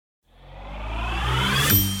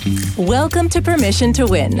Welcome to Permission to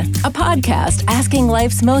Win, a podcast asking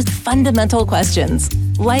life's most fundamental questions.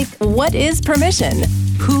 Like, what is permission?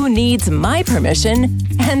 Who needs my permission?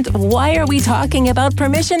 And why are we talking about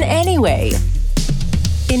permission anyway?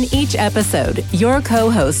 In each episode, your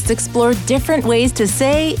co-hosts explore different ways to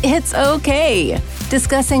say it's okay,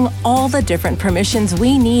 discussing all the different permissions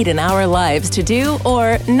we need in our lives to do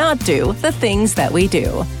or not do the things that we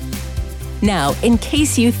do. Now, in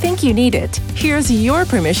case you think you need it, here's your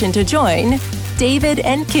permission to join David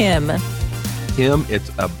and Kim. Kim, it's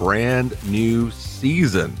a brand new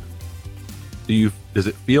season. Does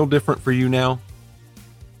it feel different for you now?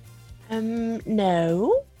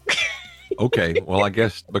 No. Okay, well, I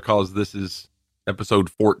guess because this is episode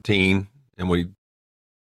 14 and we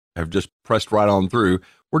have just pressed right on through,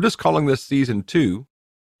 we're just calling this season 2.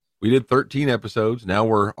 We did 13 episodes. Now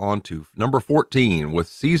we're on to number 14 with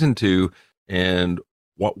season 2. And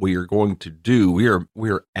what we are going to do, we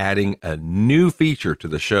are adding a new feature to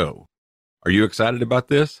the show. Are you excited about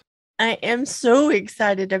this? I am so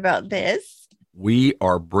excited about this. We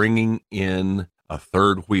are bringing in a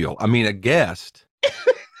third wheel. I mean, a guest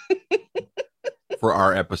for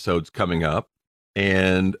our episodes coming up.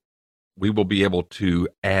 And we will be able to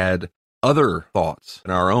add other thoughts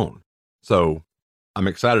in our own. So I'm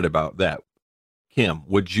excited about that. Kim,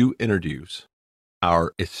 would you introduce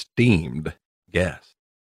our esteemed guest?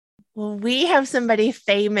 Well, we have somebody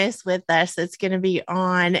famous with us that's going to be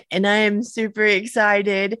on, and I am super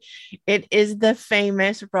excited. It is the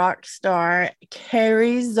famous rock star,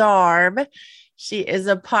 Carrie Zarb. She is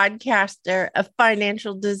a podcaster, a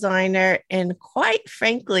financial designer, and quite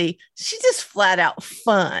frankly, she's just flat out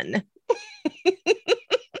fun.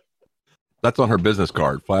 That's on her business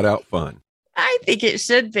card, flat out fun. I think it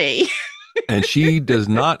should be. And she does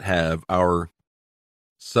not have our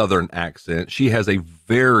Southern accent. She has a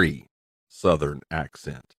very Southern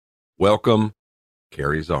accent. Welcome,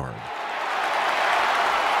 Carrie Zarb.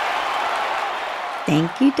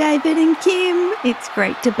 Thank you, David and Kim. It's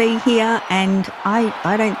great to be here. And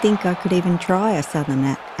I don't think I could even try a Southern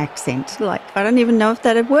accent. Like, I don't even know if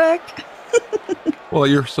that'd work. Well,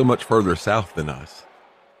 you're so much further south than us.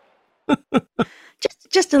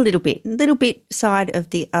 Just a little bit side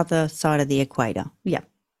of the other side of the equator. Yeah.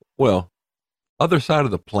 Well, other side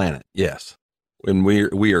of the planet, yes. And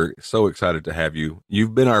we are so excited to have you.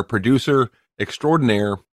 You've been our producer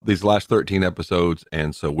extraordinaire these last 13 episodes,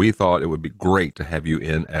 and so we thought it would be great to have you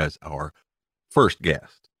in as our first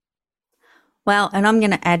guest. Well, and I'm going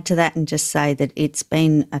to add to that and just say that it's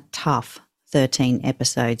been a tough 13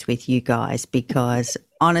 episodes with you guys because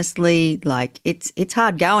honestly, like it's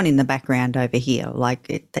hard going in the background over here. Like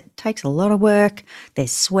it takes a lot of work.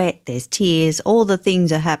 There's sweat, there's tears, all the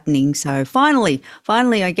things are happening. So finally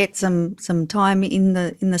I get some time in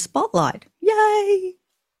the spotlight. Yay.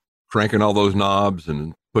 Cranking all those knobs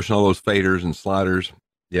and pushing all those faders and sliders.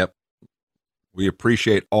 Yep. We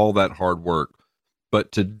appreciate all that hard work.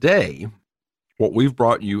 But today, what we've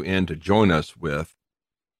brought you in to join us with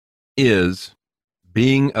is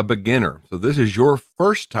being a beginner. So this is your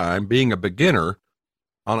first time being a beginner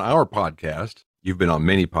on our podcast. You've been on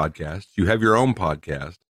many podcasts. You have your own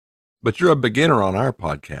podcast, but you're a beginner on our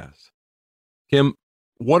podcast. Kim,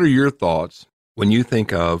 what are your thoughts when you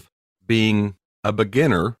think of being a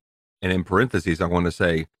beginner? And in parentheses, I want to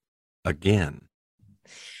say again.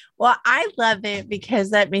 Well, I love it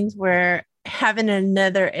because that means we're having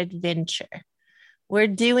another adventure. We're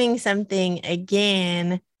doing something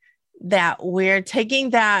again that we're taking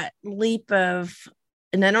that leap of,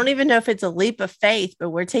 and I don't even know if it's a leap of faith, but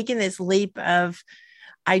we're taking this leap of,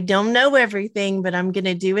 I don't know everything, but I'm going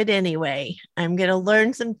to do it anyway. I'm going to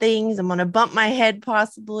learn some things. I'm going to bump my head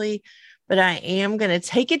possibly, but I am going to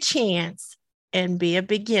take a chance and be a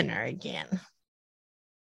beginner again.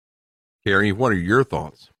 Carrie, what are your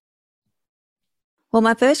thoughts? Well,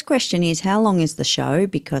 my first question is, how long is the show?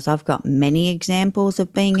 Because I've got many examples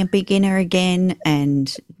of being a beginner again,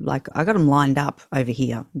 and like I got them lined up over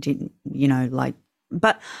here,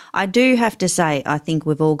 but I do have to say, I think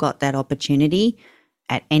we've all got that opportunity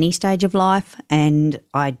at any stage of life, and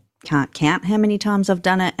I can't count how many times I've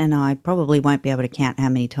done it, and I probably won't be able to count how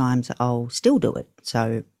many times I'll still do it.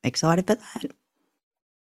 So excited for that.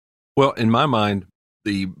 Well, in my mind,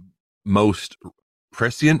 the most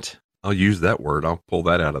prescient, I'll use that word, I'll pull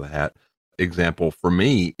that out of the hat, example for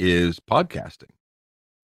me is podcasting.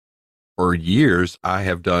 For years, I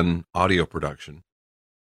have done audio production.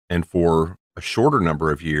 And for a shorter number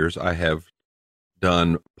of years, I have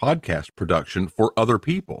done podcast production for other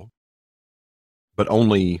people. But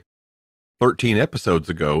only 13 episodes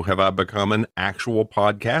ago have I become an actual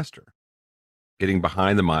podcaster. getting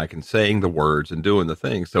behind the mic and saying the words and doing the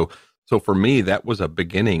thing. So for me, that was a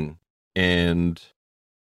beginning, and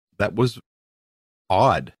that was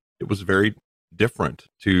odd. It was very different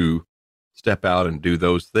to step out and do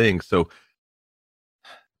those things. So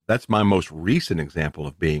that's my most recent example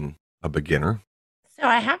of being a beginner. So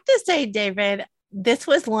I have to say, David, this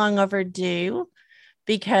was long overdue,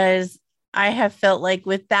 because I have felt like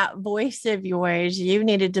with that voice of yours, you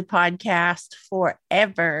needed to podcast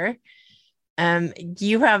forever.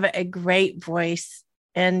 You have a great voice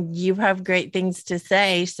and you have great things to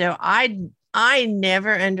say. So I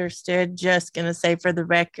never understood, just going to say for the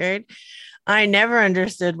record, I never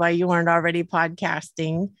understood why you weren't already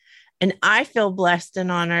podcasting. And I feel blessed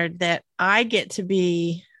and honored that I get to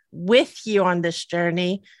be with you on this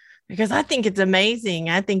journey, because I think it's amazing.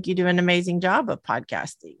 I think you do an amazing job of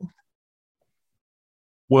podcasting.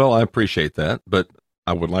 Well, I appreciate that, but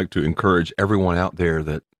I would like to encourage everyone out there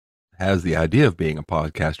that has the idea of being a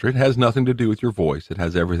podcaster. It has nothing to do with your voice. It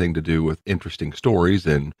has everything to do with interesting stories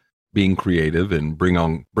and being creative and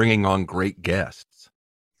bringing on great guests.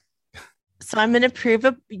 So I'm going to prove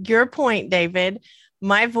your point, David.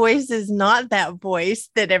 My voice is not that voice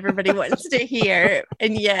that everybody wants to hear.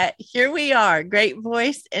 And yet here we are, great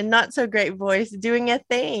voice and not so great voice, doing a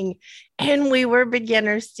thing. And we were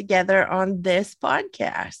beginners together on this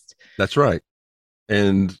podcast. That's right.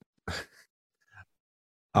 And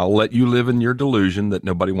I'll let you live in your delusion that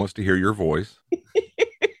nobody wants to hear your voice.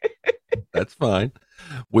 That's fine.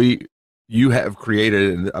 You have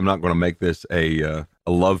created, and I'm not going to make this a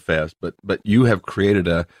love fest, but you have created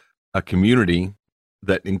a community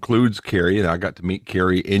that includes Carrie, and I got to meet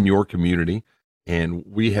Carrie in your community, and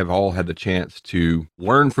we have all had the chance to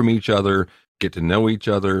learn from each other, get to know each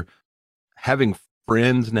other, having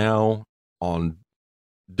friends now on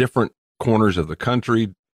different corners of the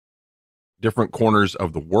country, different corners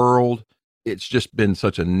of the world. It's just been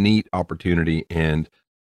such a neat opportunity, and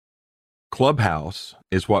Clubhouse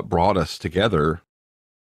is what brought us together.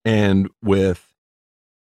 And with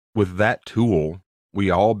that tool, we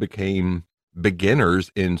all became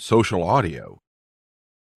beginners in social audio.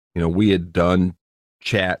 You know, we had done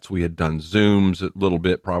chats, we had done Zooms a little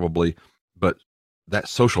bit probably, but that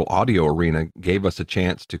social audio arena gave us a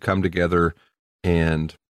chance to come together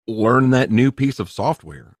and learn that new piece of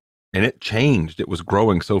software. And it changed. It was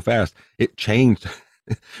growing so fast. It changed.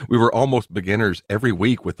 We were almost beginners every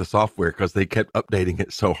week with the software because they kept updating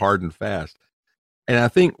it so hard and fast. And I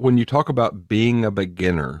think when you talk about being a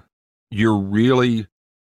beginner, you're really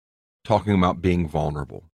talking about being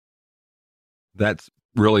vulnerable. That's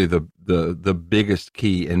really the biggest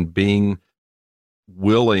key, and being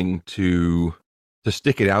willing to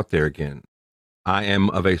stick it out there again. I am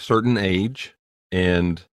of a certain age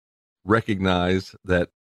and recognize that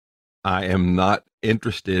I am not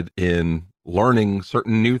interested in learning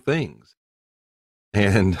certain new things.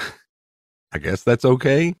 And I guess that's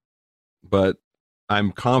okay, but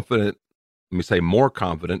I'm confident, let me say more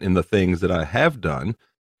confident in the things that I have done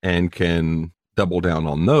and can double down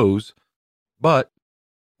on those. But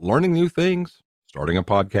learning new things, starting a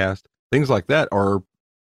podcast, things like that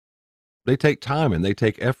they take time and they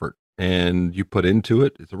take effort, and you put into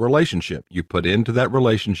it. It's a relationship. You put into that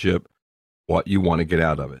relationship what you want to get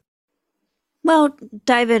out of it. Well,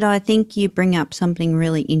 David, I think you bring up something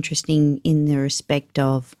really interesting in the respect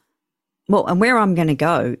of, well, and where I'm going to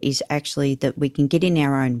go is actually that we can get in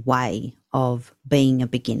our own way of being a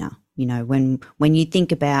beginner. You know, when you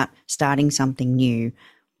think about starting something new,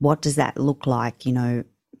 what does that look like? You know,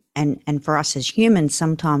 and for us as humans,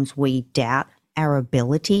 sometimes we doubt our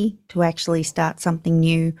ability to actually start something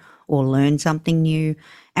new or learn something new,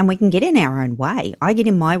 and we can get in our own way. I get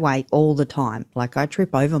in my way all the time. Like, I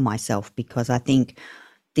trip over myself because I think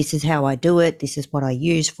this is how I do it. This is what I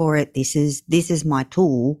use for it. This is my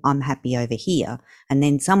tool. I'm happy over here. And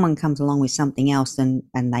then someone comes along with something else and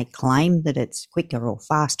they claim that it's quicker or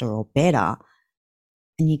faster or better.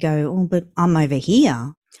 And you go, oh, but I'm over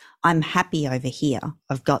here. I'm happy over here.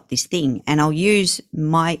 I've got this thing. And I'll use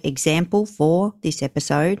my example for this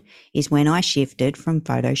episode is when I shifted from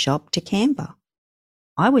Photoshop to Canva.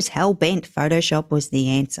 I was hell-bent Photoshop was the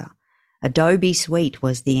answer. Adobe Suite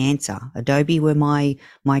was the answer. Adobe were my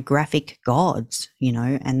graphic gods, you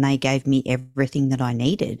know, and they gave me everything that I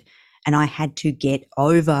needed. And I had to get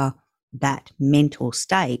over that mental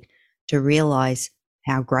state to realize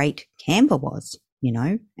how great Canva was, you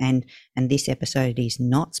know, and this episode is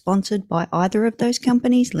not sponsored by either of those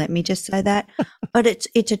companies. Let me just say that, but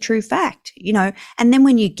it's a true fact, you know. And then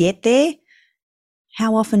when you get there,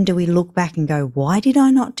 how often do we look back and go, why did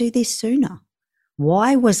I not do this sooner?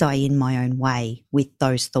 Why was I in my own way with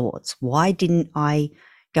those thoughts? Why didn't I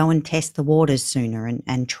go and test the waters sooner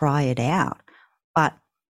and try it out. But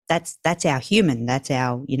that's our human. That's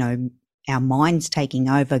our, our minds taking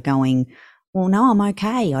over going, well, no, I'm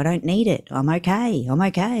okay. I don't need it. I'm okay. I'm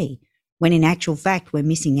okay. When in actual fact, we're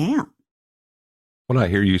missing out. What I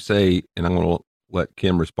hear you say, and I'm going to let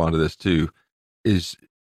Kim respond to this too, is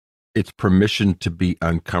it's permission to be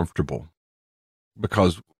uncomfortable,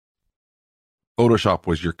 because Photoshop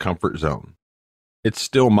was your comfort zone. It's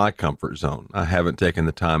still my comfort zone. I haven't taken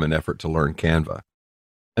the time and effort to learn Canva.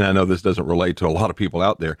 And I know this doesn't relate to a lot of people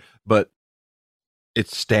out there, but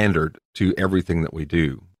it's standard to everything that we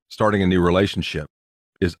do. Starting a new relationship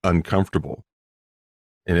is uncomfortable.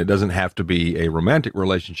 And it doesn't have to be a romantic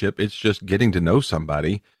relationship. It's just getting to know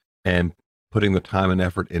somebody and putting the time and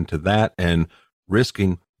effort into that and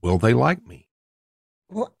risking, will they like me?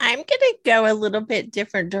 Well, I'm going to go a little bit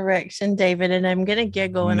different direction, David, and I'm going to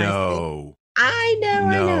giggle. And I know.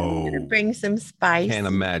 I'm going to bring some spice. Can't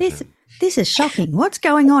imagine. This is shocking. What's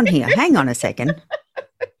going on here? Hang on a second.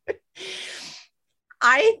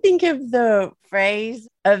 I think of the phrase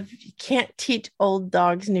of you can't teach old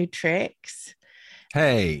dogs new tricks.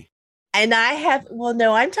 Hey. And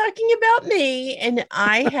I'm talking about me. And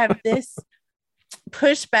I have this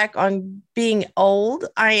pushback on being old.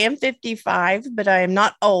 I am 55, but I am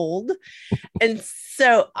not old. And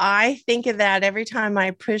so I think of that every time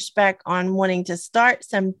I push back on wanting to start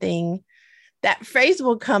something, that phrase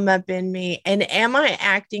will come up in me. And am I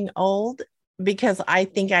acting old because I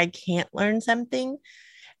think I can't learn something?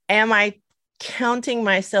 Am I counting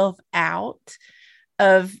myself out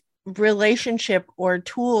of relationship or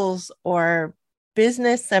tools or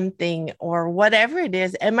business something or whatever it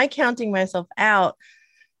is? Am I counting myself out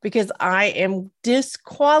because I am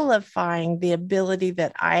disqualifying the ability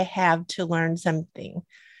that I have to learn something?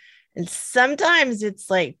 And sometimes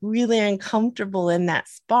it's like really uncomfortable in that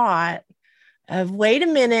spot of, wait a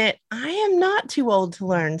minute, I am not too old to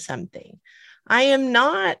learn something. I am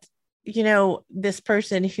not, this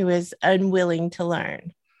person who is unwilling to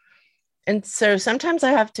learn. And so sometimes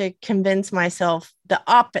I have to convince myself the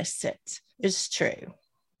opposite is true.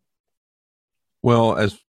 Well,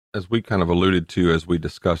 as we kind of alluded to as we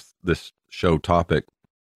discussed this show topic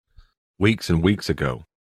weeks and weeks ago,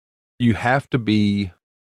 you have to be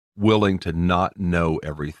willing to not know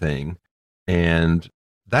everything. And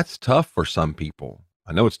that's tough for some people.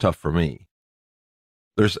 I know it's tough for me.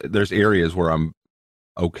 There's areas where I'm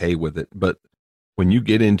okay with it, but when you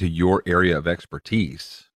get into your area of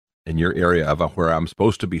expertise and your area of where I'm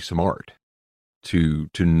supposed to be smart, to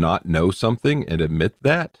not know something and admit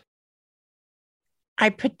that. I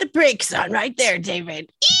put the brakes on right there,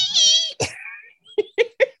 David.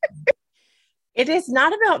 It is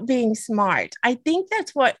not about being smart. I think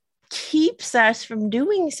that's what keeps us from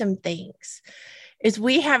doing some things, is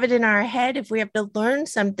we have it in our head, if we have to learn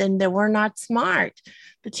something, that we're not smart.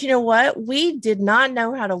 But you know what? We did not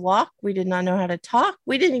know how to walk. We did not know how to talk.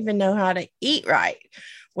 We didn't even know how to eat right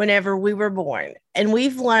whenever we were born. And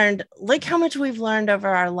we've learned, look how much we've learned over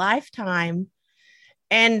our lifetime.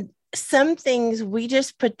 And some things we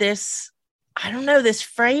just put this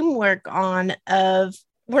framework on of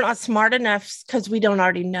we're not smart enough because we don't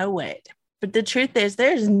already know it. But the truth is,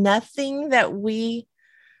 there's nothing that we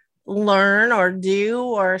learn or do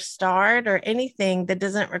or start or anything that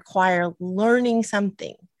doesn't require learning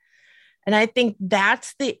something. And I think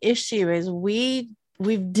that's the issue, is we've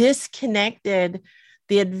disconnected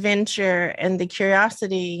the adventure and the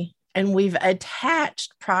curiosity, and we've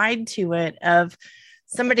attached pride to it of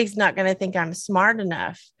somebody's not going to think I'm smart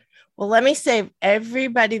enough. Well, let me save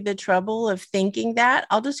everybody the trouble of thinking that.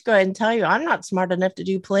 I'll just go ahead and tell you, I'm not smart enough to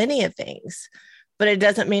do plenty of things, but it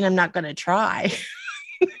doesn't mean I'm not going to try.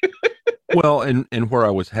 Well, and where I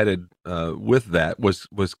was headed with that was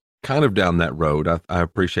kind of down that road. I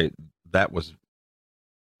appreciate that was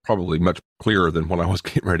probably much clearer than what I was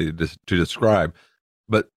getting ready to describe.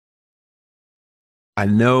 But I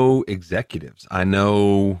know executives. I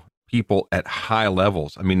know people at high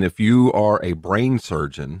levels. I mean, if you are a brain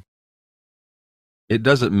surgeon, it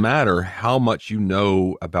doesn't matter how much you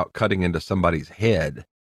know about cutting into somebody's head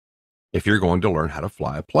if you're going to learn how to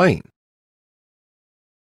fly a plane.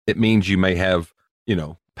 It means you may have,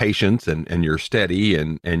 patience and you're steady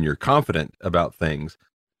and you're confident about things,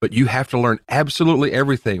 but you have to learn absolutely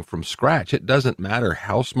everything from scratch. It doesn't matter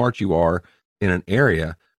how smart you are in an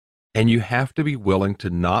area, and you have to be willing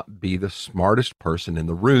to not be the smartest person in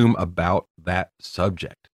the room about that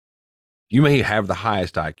subject. You may have the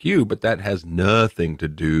highest IQ, but that has nothing to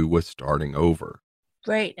do with starting over.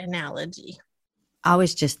 Great analogy. I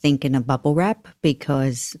was just thinking of bubble wrap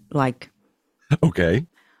because Okay.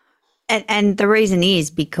 And the reason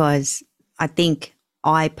is because I think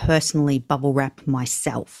I personally bubble wrap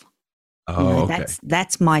myself. Oh, okay.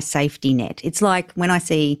 That's my safety net. It's like when I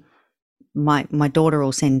see my daughter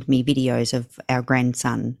will send me videos of our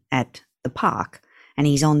grandson at the park, and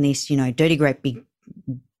he's on this, dirty great big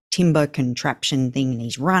timber contraption thing, and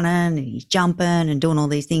he's running and he's jumping and doing all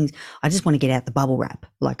these things. I just want to get out the bubble wrap.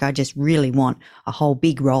 Like, I just really want a whole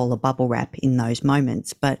big roll of bubble wrap in those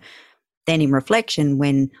moments. But then in reflection,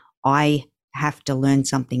 when I have to learn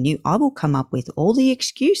something new, I will come up with all the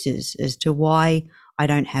excuses as to why I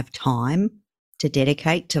don't have time to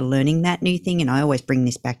dedicate to learning that new thing. And I always bring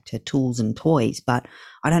this back to tools and toys, but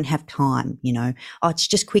I don't have time, it's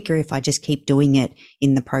just quicker if I just keep doing it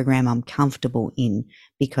in the program I'm comfortable in,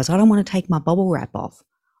 because I don't want to take my bubble wrap off.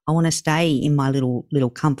 I want to stay in my little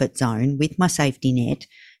comfort zone with my safety net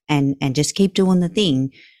and just keep doing the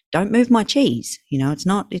thing. Don't move my cheese. It's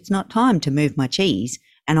not time to move my cheese.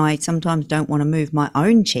 And I sometimes don't want to move my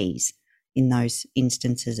own cheese in those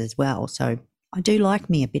instances as well. So I do like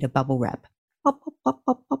me a bit of bubble wrap. Pop, pop, pop,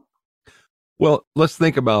 pop, pop. Well, let's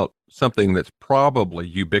think about something that's probably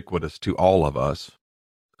ubiquitous to all of us.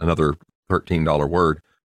 Another $13 word.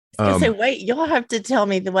 I was going to say, wait, you'll have to tell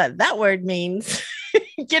me what that word means.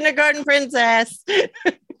 Kindergarten princess.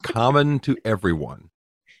 Common to everyone.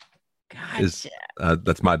 Gotcha.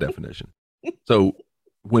 That's my definition. So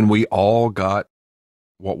when we all got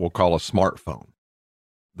what we'll call a smartphone,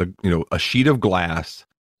 a sheet of glass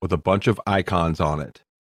with a bunch of icons on it,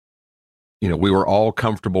 we were all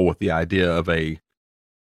comfortable with the idea of a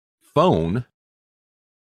phone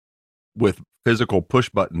with physical push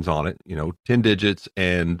buttons on it, 10 digits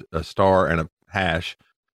and a star and a hash.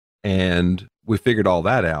 And we figured all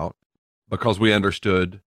that out because we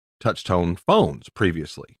understood touch tone phones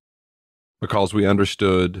previously, because we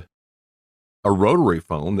understood a rotary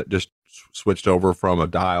phone that just switched over from a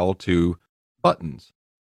dial to buttons.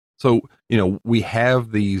 So, we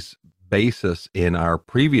have these basis in our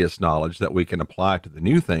previous knowledge that we can apply to the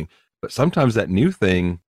new thing, but sometimes that new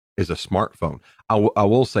thing is a smartphone. I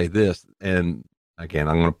will say this, and again,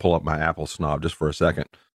 I'm going to pull up my Apple snob just for a second,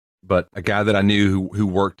 but a guy that I knew who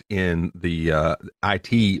worked in the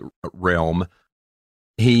IT realm,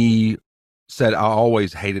 he said, I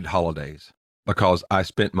always hated holidays because I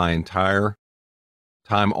spent my entire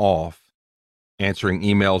time off answering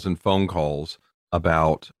emails and phone calls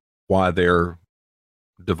about why their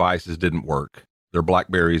devices didn't work, their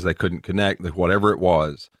Blackberries, they couldn't connect, whatever it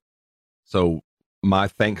was. So my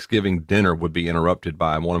Thanksgiving dinner would be interrupted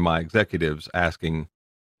by one of my executives asking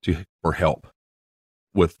for help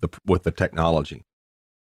with the technology.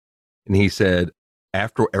 And he said,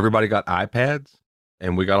 after everybody got iPads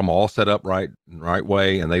and we got them all set up right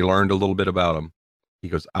way, and they learned a little bit about them, he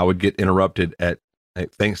goes, I would get interrupted at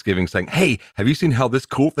Thanksgiving saying, hey, have you seen how this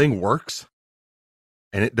cool thing works?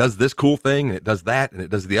 And it does this cool thing, and it does that, and it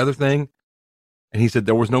does the other thing. And he said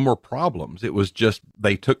there was no more problems. It was just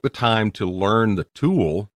they took the time to learn the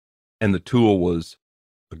tool, and the tool was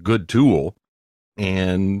a good tool,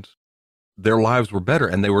 and their lives were better.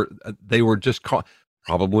 And they were just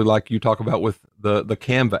probably like you talk about with the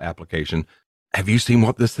Canva application. Have you seen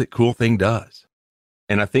what this cool thing does?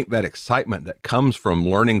 And I think that excitement that comes from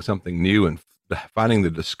learning something new and finding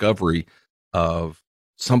the discovery of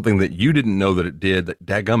something that you didn't know that it did, that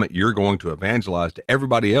dadgummit, you're going to evangelize to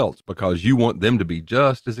everybody else because you want them to be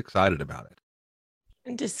just as excited about it.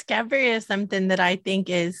 And discovery is something that I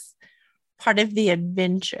think is part of the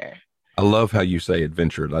adventure. I love how you say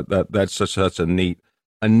adventure. That's such a neat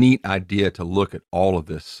idea to look at all of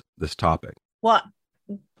this topic. Well,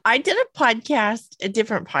 I did a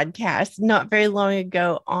different podcast not very long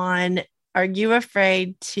ago on, are you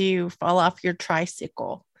afraid to fall off your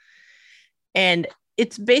tricycle? And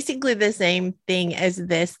it's basically the same thing as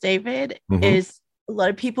this, David, is a lot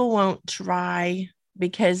of people won't try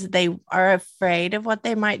because they are afraid of what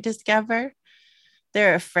they might discover.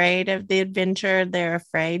 They're afraid of the adventure. They're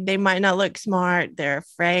afraid they might not look smart. They're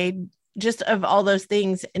afraid just of all those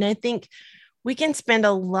things. And I think we can spend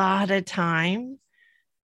a lot of time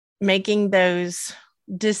making those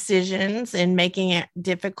decisions and making it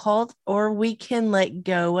difficult, or we can let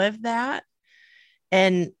go of that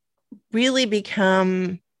and really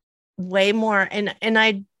become way more, and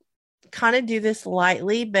I kind of do this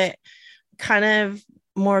lightly, but kind of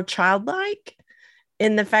more childlike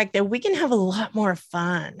in the fact that we can have a lot more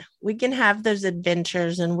fun. We can have those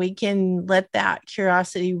adventures, and we can let that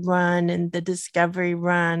curiosity run and the discovery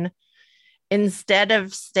run instead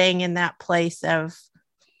of staying in that place of,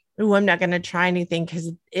 oh, I'm not going to try anything because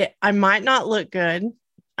I might not look good.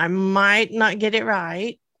 I might not get it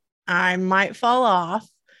right. I might fall off.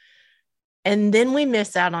 And then we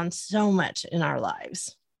miss out on so much in our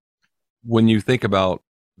lives. when you think about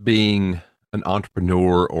being an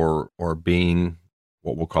entrepreneur or being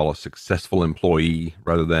what we'll call a successful employee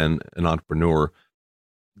rather than an entrepreneur,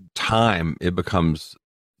 time, it becomes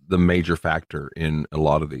the major factor in a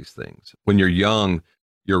lot of these things. When you're young,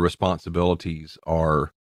 your responsibilities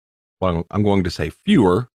are, well, I'm going to say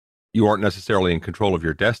fewer. You aren't necessarily in control of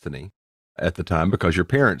your destiny at the time because your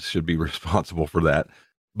parents should be responsible for that.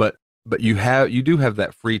 But you do have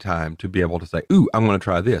that free time to be able to say, ooh, I'm going to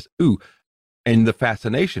try this. Ooh. And the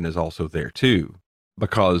fascination is also there too,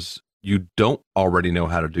 because you don't already know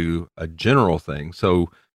how to do a general thing. So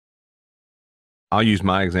I'll use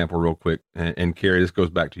my example real quick. And Carrie, this goes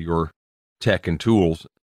back to your tech and tools.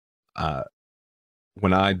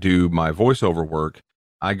 When I do my voiceover work,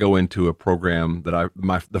 I go into a program that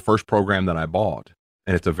the first program that I bought,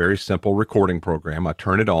 and it's a very simple recording program. I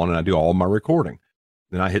turn it on and I do all my recording.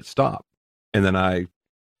 Then I hit stop, and then I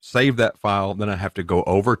save that file. Then I have to go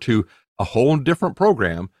over to a whole different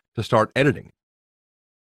program to start editing.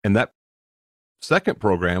 And that second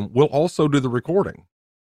program will also do the recording,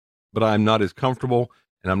 but I'm not as comfortable,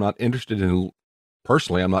 and I'm not interested in,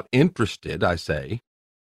 personally, I'm not interested, I say,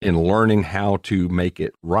 in learning how to make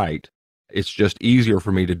it right. It's just easier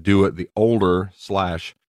for me to do it the older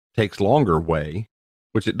 / takes longer way,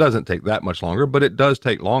 which it doesn't take that much longer, but it does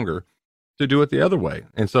take longer to do it the other way.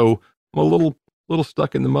 And so I'm a little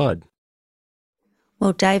stuck in the mud.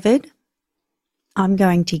 Well, David, I'm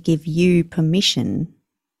going to give you permission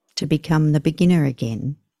to become the beginner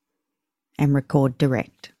again and record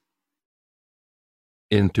direct.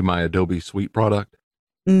 Into my Adobe Suite product?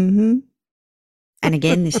 Mm-hmm. And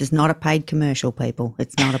again, this is not a paid commercial, people.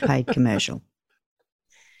 It's not a paid commercial.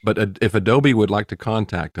 But if Adobe would like to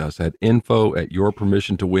contact us at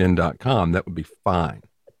info@yourpermissiontowin.com, that would be fine.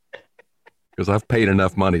 Because I've paid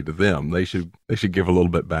enough money to them. They should give a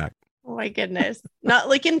little bit back. Oh my goodness. Not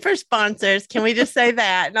looking for sponsors. Can we just say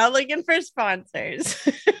that? Not looking for sponsors.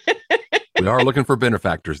 We are looking for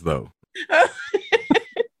benefactors, though.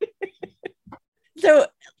 So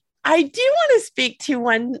I do want to speak to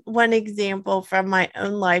one example from my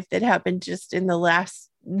own life that happened just in the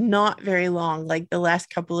last, not very long, like the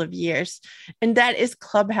last couple of years. And that is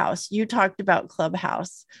Clubhouse. You talked about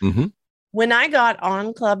Clubhouse. Mm-hmm. When I got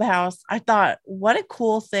on Clubhouse, I thought, what a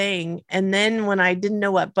cool thing. And then when I didn't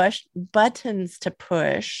know what buttons to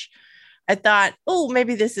push, I thought, oh,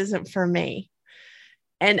 maybe this isn't for me.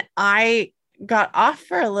 And I got off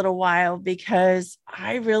for a little while because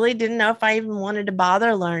I really didn't know if I even wanted to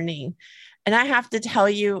bother learning. And I have to tell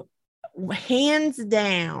you, hands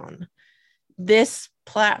down, this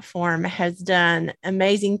platform has done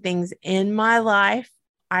amazing things in my life.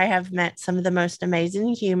 I have met some of the most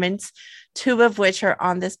amazing humans, 2 of which are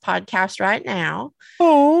on this podcast right now.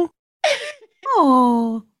 Oh,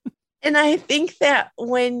 oh. And I think that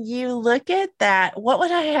when you look at that, what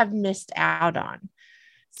would I have missed out on?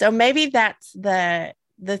 So maybe that's the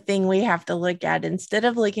thing we have to look at. Instead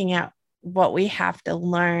of looking at what we have to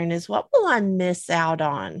learn, is what will I miss out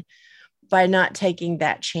on by not taking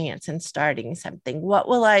that chance and starting something? What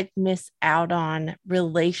will I miss out on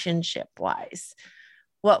relationship wise?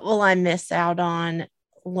 What will I miss out on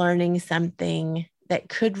learning something that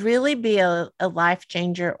could really be a life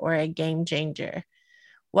changer or a game changer?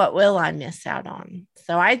 What will I miss out on?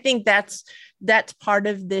 So I think that's part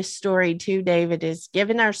of this story too, David, is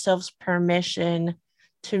giving ourselves permission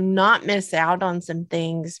to not miss out on some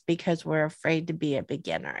things because we're afraid to be a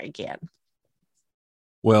beginner again.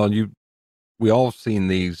 Well, we all seen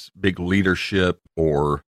these big leadership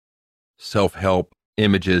or self-help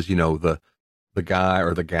images, the guy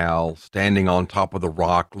or the gal standing on top of the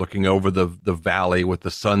rock, looking over the valley with the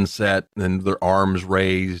sunset and their arms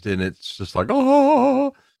raised. And it's just like,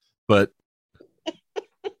 oh, but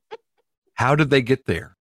how did they get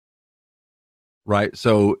there? Right.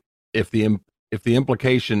 So if the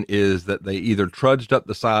implication is that they either trudged up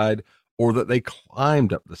the side or that they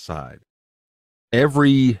climbed up the side, I'm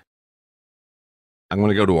going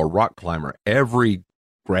to go to a rock climber. Every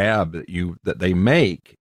grab that they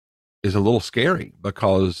make is a little scary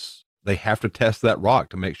because they have to test that rock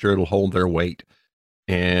to make sure it'll hold their weight.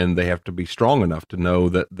 And they have to be strong enough to know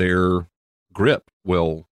that their grip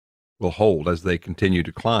will hold as they continue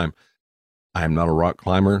to climb. I am not a rock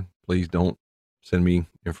climber. Please don't send me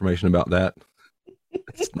information about that.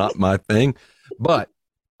 It's not my thing, but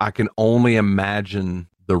I can only imagine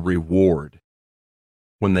the reward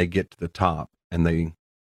when they get to the top and they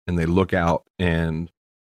look out and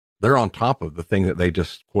they're on top of the thing that they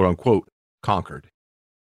just, quote unquote, conquered.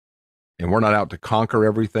 And we're not out to conquer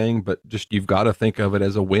everything, but just, you've got to think of it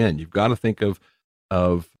as a win. You've got to think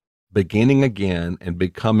of beginning again and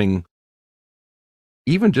becoming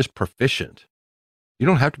even just proficient. You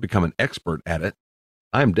don't have to become an expert at it.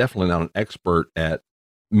 I'm definitely not an expert at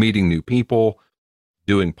meeting new people,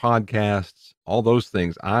 doing podcasts, all those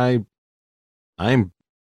things. I'm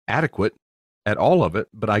adequate at all of it,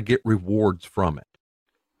 but I get rewards from it.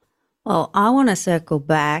 Well, I want to circle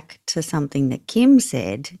back to something that Kim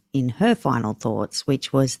said in her final thoughts,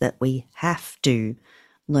 which was that we have to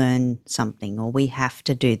learn something or we have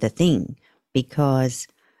to do the thing, because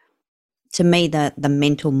to me, the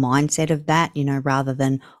mental mindset of that, rather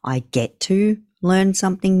than I get to learn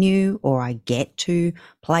something new, or I get to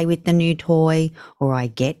play with the new toy, or I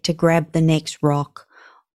get to grab the next rock,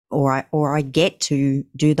 or I get to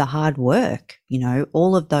do the hard work,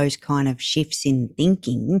 all of those kind of shifts in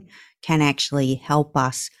thinking can actually help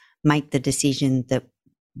us make the decision that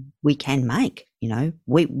we can make.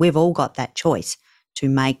 We've all got that choice to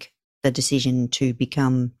make the decision to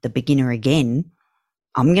become the beginner again.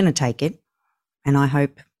 I'm going to take it. And I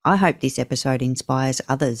hope this episode inspires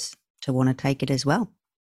others to want to take it as well.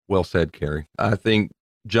 Well said, Carrie. I think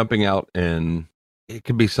jumping out, and it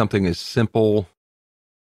can be something as simple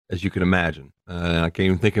as you can imagine. I can't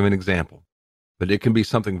even think of an example, but it can be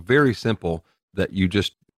something very simple that you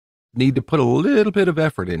just need to put a little bit of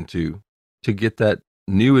effort into to get that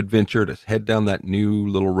new adventure, to head down that new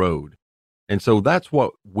little road. And so that's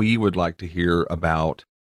what we would like to hear about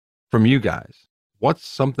from you guys. What's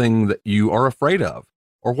something that you are afraid of,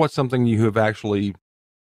 or what's something you have actually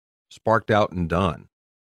sparked out and done?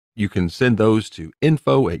 You can send those to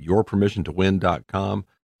info@yourpermissiontowin.com.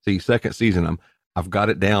 See, second season, I've got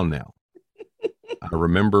it down now. I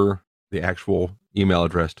remember the actual email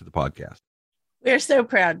address to the podcast. We're so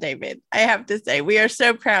proud, David. I have to say, we are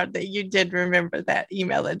so proud that you did remember that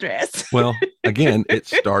email address. Well, again, it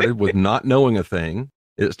started with not knowing a thing.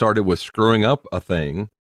 It started with screwing up a thing.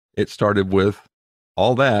 It started with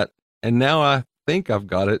all that. And now I think I've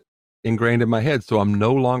got it ingrained in my head. So I'm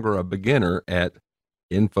no longer a beginner at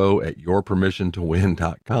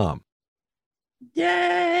info@yourpermissiontowin.com.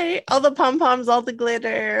 Yay! All the pom-poms, all the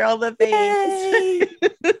glitter, all the things.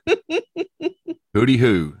 Hooty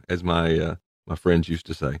hoo, as my friends used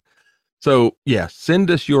to say. So yeah, send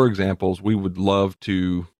us your examples. We would love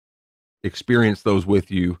to experience those with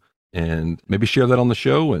you and maybe share that on the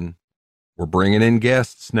show. And we're bringing in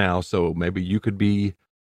guests now, so maybe you could be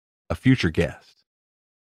a future guest.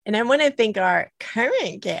 And I want to thank our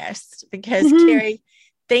current guest because Carrie,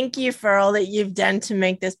 thank you for all that you've done to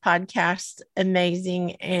make this podcast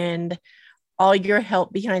amazing and all your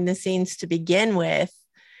help behind the scenes to begin with.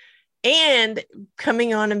 And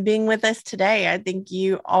coming on and being with us today. I think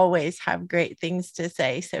you always have great things to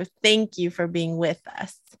say. So thank you for being with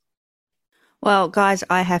us. Well, guys,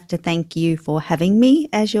 I have to thank you for having me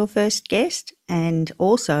as your first guest and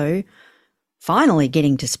also finally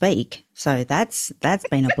getting to speak. So that's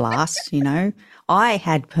been a blast, I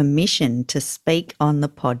had permission to speak on the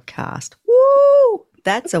podcast. Woo!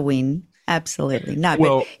 That's a win. Absolutely. No,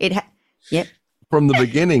 well, but yep. From the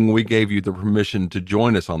beginning, we gave you the permission to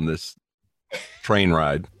join us on this train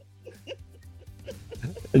ride.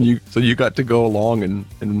 And you got to go along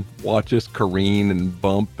and watch us careen and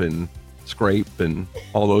bump and scrape and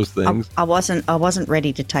all those things. I wasn't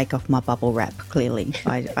ready to take off my bubble wrap, clearly.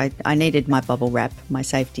 I needed my bubble wrap, my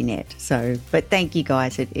safety net. So, but thank you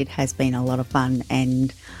guys. It has been a lot of fun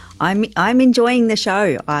and I'm enjoying the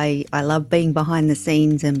show. I love being behind the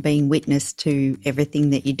scenes and being witness to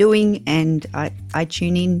everything that you're doing, and I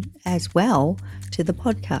tune in as well to the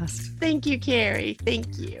podcast. Thank you, Carrie.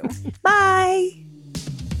 Thank you. Bye.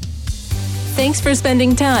 Thanks for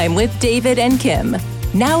spending time with David and Kim.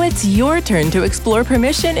 Now it's your turn to explore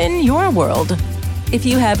permission in your world. If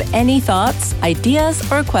you have any thoughts,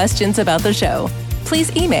 ideas, or questions about the show,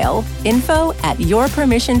 please email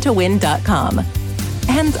info@yourpermissiontowin.com.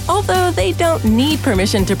 And although they don't need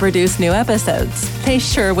permission to produce new episodes, they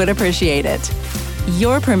sure would appreciate it.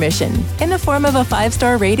 Your permission, in the form of a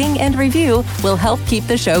 5-star rating and review, will help keep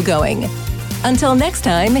the show going. Until next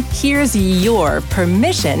time, here's your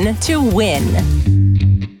permission to win.